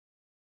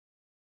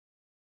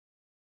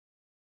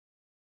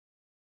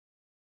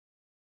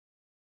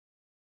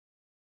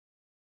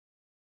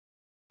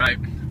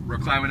Alright, we're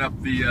climbing up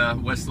the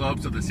west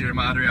slopes of the Sierra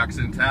Madre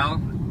Occidental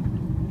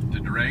to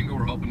Durango.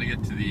 We're hoping to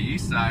get to the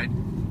east side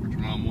for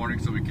tomorrow morning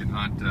so we can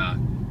hunt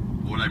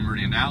willardi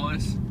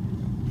meridionalis,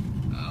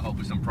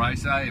 hopefully some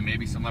pricei, and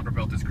maybe some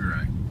Lampropeltis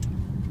greeri.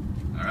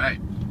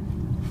 Alright.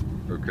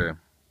 Okay.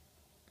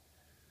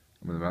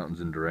 I'm in the mountains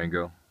in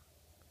Durango.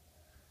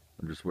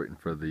 I'm just waiting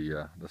for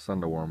the sun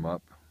to warm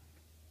up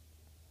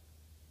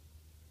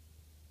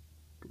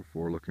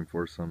before looking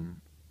for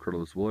some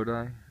Crotalus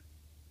willardi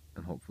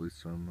and hopefully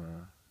some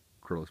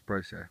Crotalus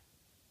pricei.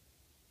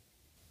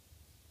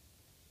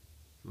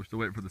 So we're still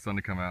waiting for the sun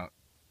to come out.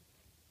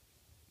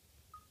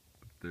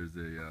 There's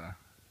a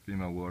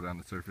female willardi on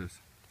the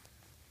surface,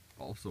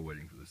 also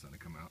waiting for the sun to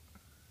come out.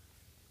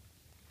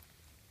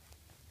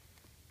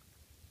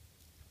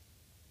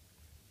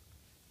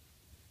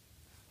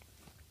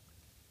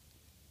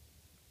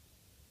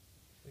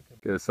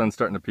 Okay, the sun's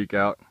starting to peek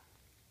out.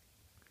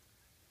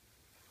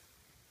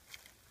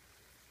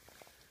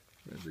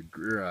 There's a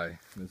greeri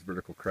in this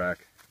vertical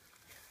crack.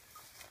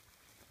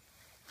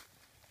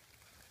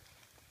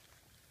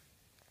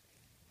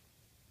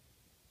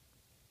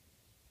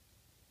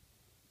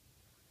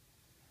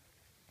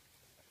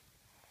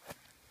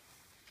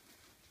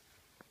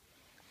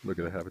 Look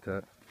at the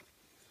habitat.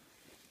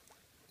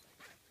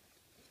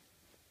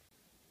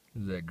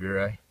 There's that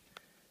greeri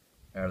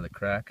out of the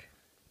crack.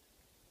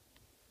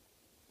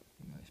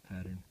 Nice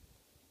pattern.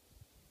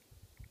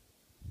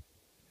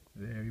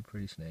 Very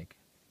pretty snake.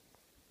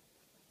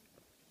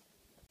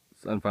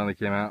 Sun finally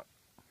came out.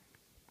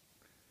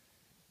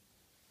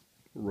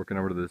 We're working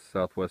over to this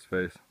southwest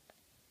face.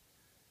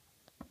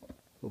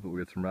 Hopefully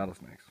we'll get some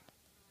rattlesnakes.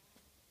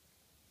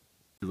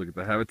 Look at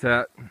the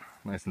habitat,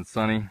 nice and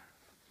sunny.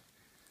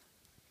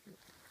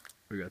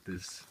 We got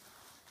this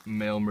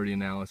male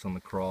meridionalis on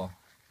the crawl.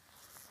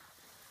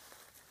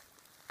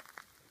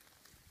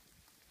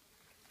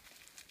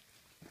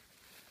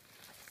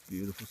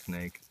 Beautiful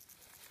snake.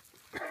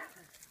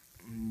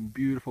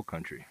 Beautiful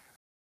country.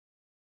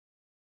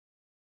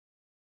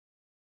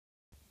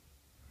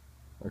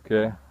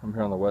 Okay, I'm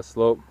here on the west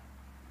slope,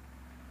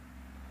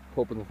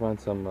 hoping to find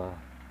some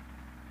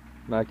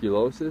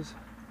maculosus,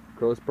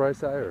 Crotalus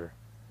pricei, or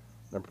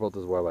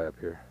Lampropeltis willardi up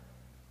here.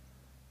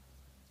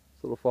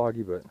 It's a little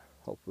foggy, but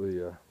hopefully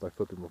by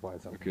flipping we'll find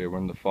something. Okay, we're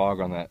in the fog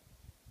on that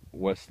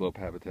west slope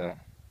habitat.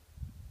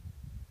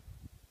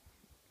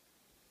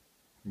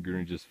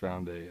 Greeri just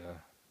found a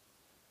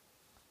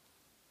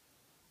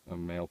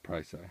male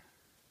pricei.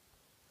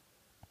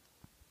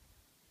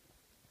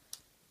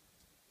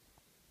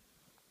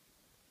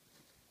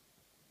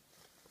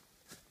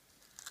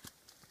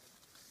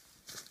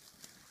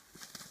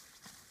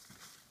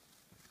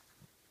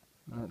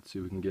 Let's see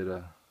if we can get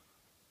a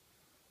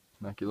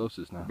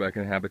maculosus now. Back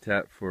in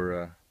habitat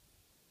for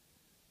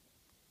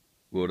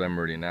willardi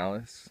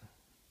meridionalis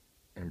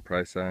and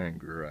pricei and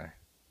greeri.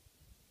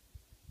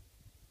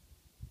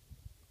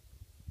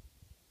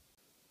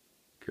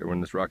 Okay, we're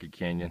in this rocky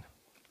canyon.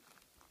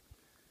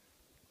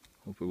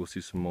 Hopefully we'll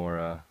see some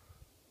more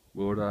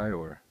willardi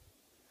or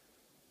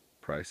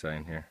pricei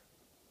in here.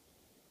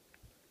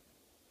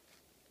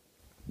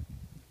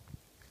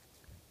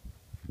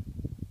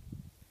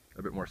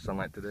 A bit more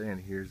sunlight today, and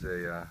here's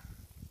a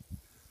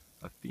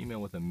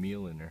female with a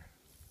meal in her.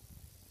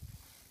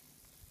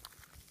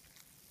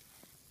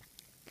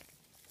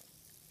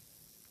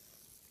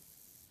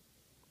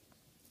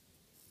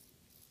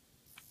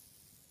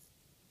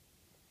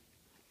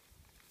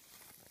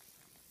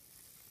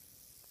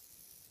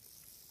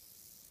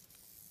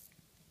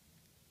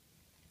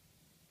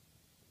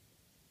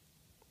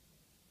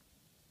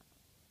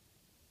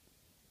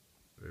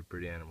 Very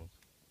pretty animals.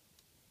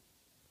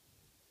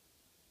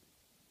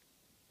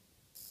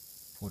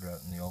 Put her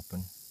out in the open.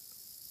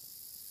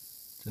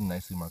 It's a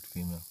nicely marked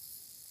female.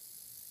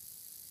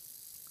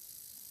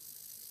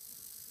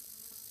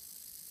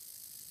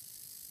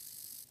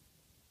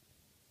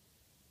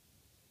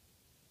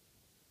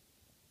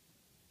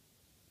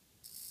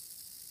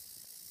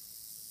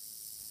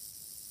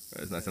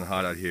 It's nice and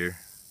hot out here,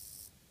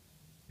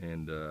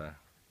 and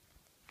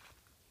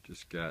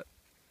just got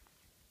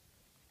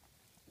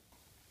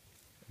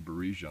a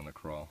pricei on the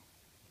crawl.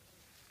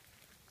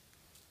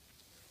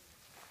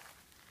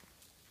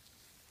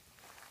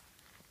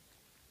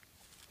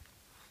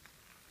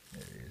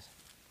 There he is.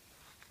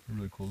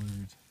 Really cool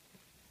lizards.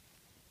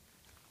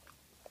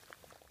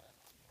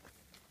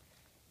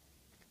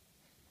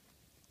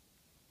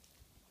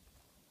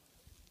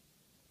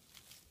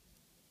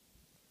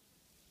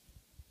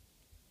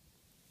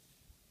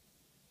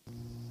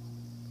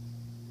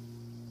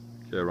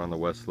 Okay, we're on the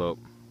west slope.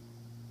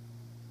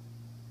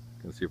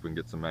 Gonna see if we can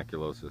get some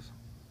maculosus.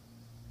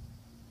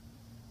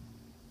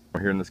 We're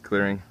here in this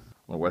clearing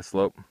on the west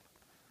slope.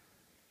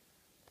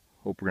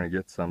 Hope we're gonna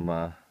get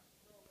some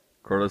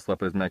Crotalus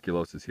lepidus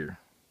maculosus here.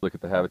 Look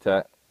at the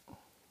habitat.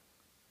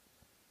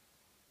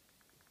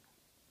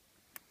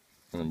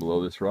 And then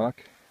below this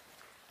rock,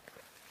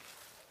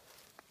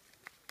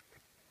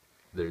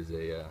 there's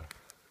a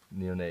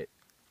neonate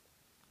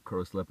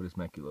Crotalus lepidus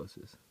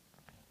maculosus.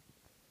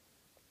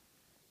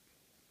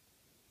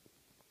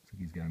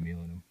 he's got a meal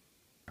in him.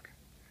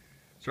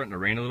 Starting to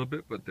rain a little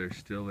bit, but there's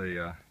still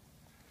a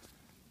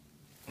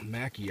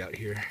Mackie out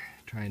here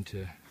trying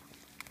to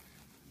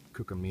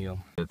cook a meal.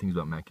 The things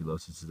about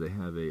maculosus is they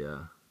have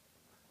a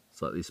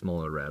slightly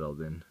smaller rattle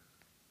than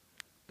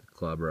the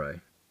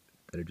pricei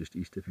that are just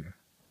east of here.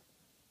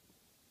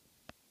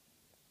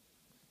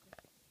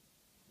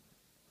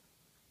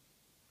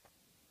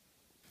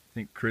 I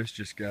think Chris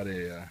just got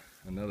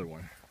another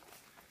one.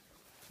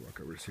 Let's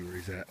walk over to see where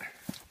he's at.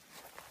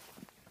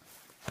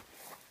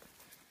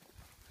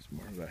 It's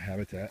more of that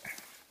habitat.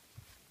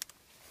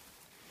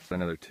 It's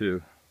another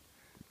two,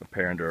 a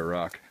pair under a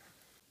rock.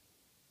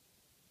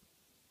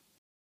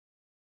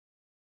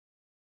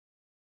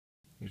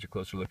 Here's a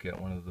closer look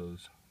at one of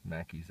those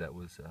Mackies that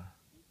was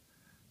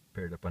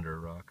paired up under a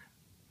rock.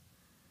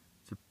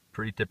 It's a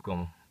pretty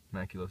typical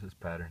maculosus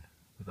pattern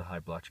with a high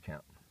blotch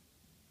count.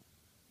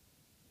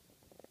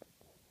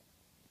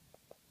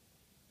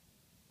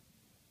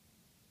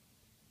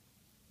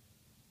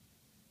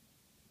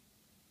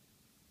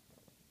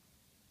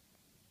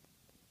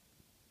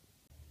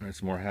 There's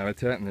some more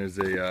habitat, and there's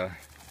a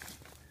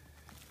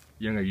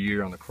younger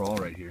year on the crawl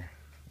right here.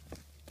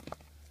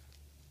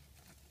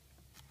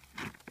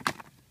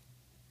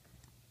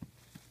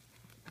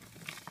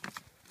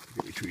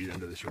 Get retreated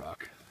under this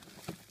rock.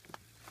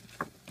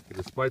 But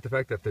despite the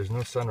fact that there's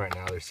no sun right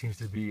now, there seems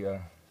to be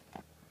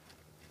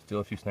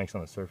still a few snakes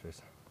on the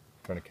surface,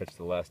 trying to catch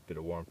the last bit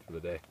of warmth for the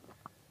day.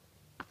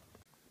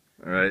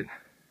 All right,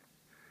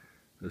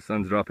 the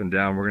sun's dropping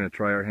down. We're going to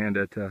try our hand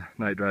at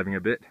night driving a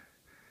bit,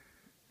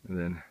 and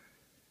then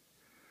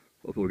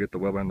hopefully we'll get the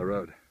web on the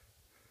road.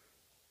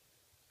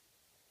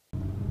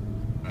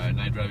 Alright,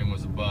 night driving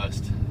was a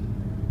bust,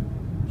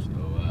 so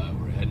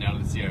we're heading out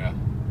of the Sierra.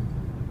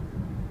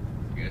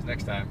 See you guys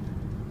next time.